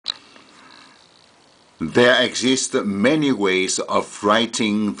There exist many ways of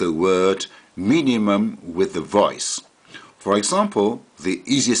writing the word minimum with the voice. For example, the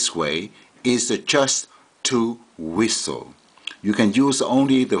easiest way is just to whistle. You can use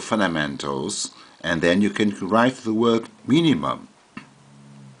only the fundamentals and then you can write the word minimum.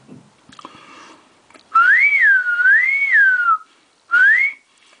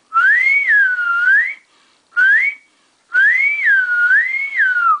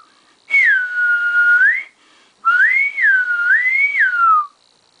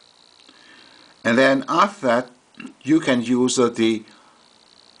 And then after that, you can use the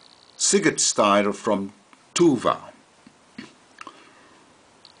cigarette style from Tuva.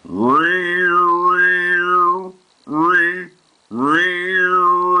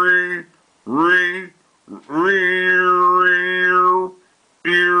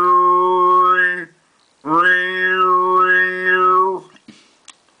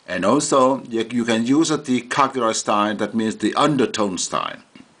 And also, you can use the Kagura style, that means the undertone style.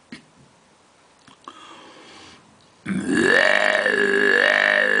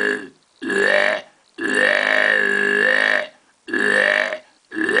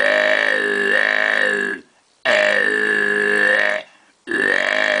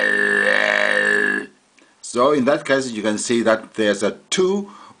 So in that case, you can see that there's a 2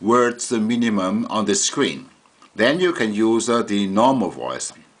 words minimum on the screen. Then you can use the normal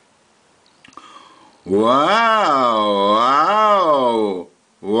voice. Wow,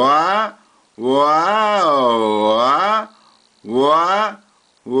 wow, wow, wow, wow,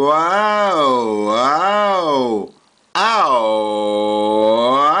 wow, wow,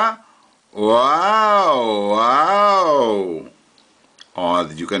 ow, wow, wow. Or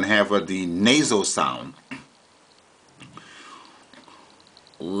you can have the nasal sound.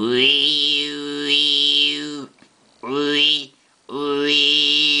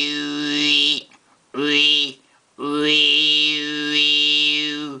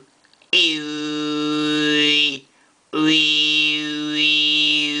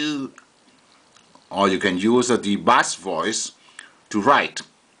 Or you can use the bass voice to write.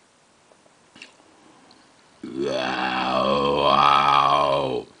 Wow,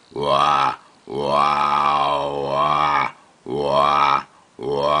 wow, wow, wow, wow,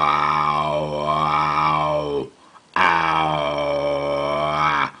 wow,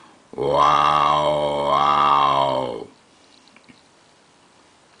 ow, wow, wow.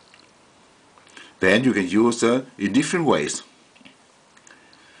 Then you can use in different ways.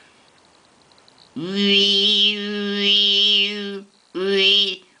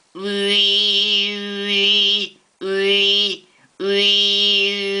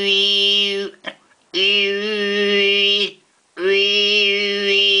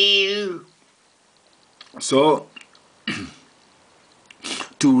 So,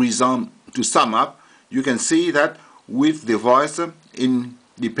 to sum up, you can see that with the voice, it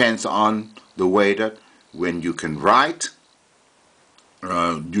depends on the way that when you can write,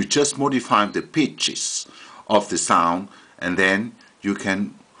 you just modify the pitches of the sound and then you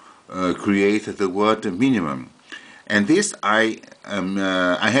can create the word minimum. And this I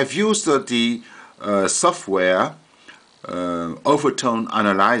have used the software overtone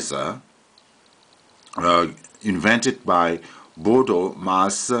analyzer invented by Bodo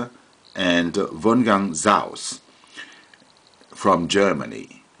Maas and Wolfgang Saus from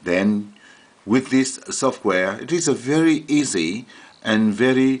Germany. Then with this software, it is a very easy and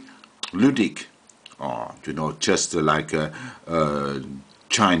very ludic, or just like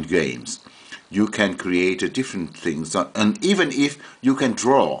giant games. You can create different things, and even if you can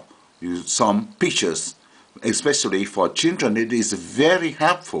draw some pictures, especially for children, it is very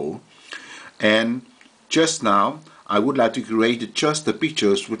helpful. And just now, I would like to create just the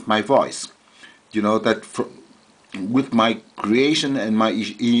pictures with my voice. That with my creation and my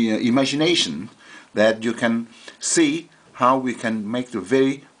imagination, that you can see how we can make the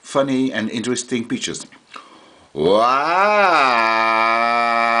very funny and interesting pictures. Wow!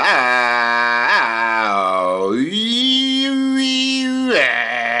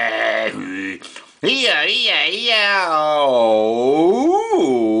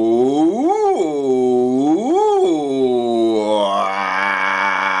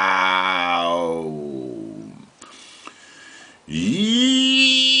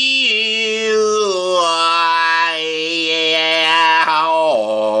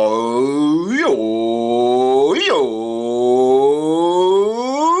 Yo.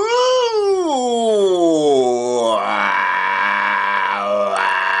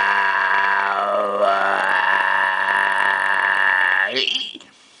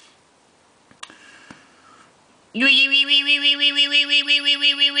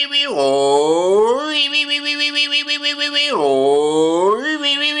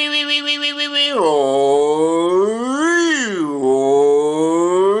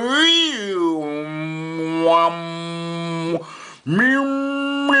 Meow,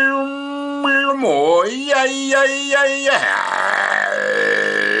 meow, meow, meow, yeah, yeah, yeah, yeah.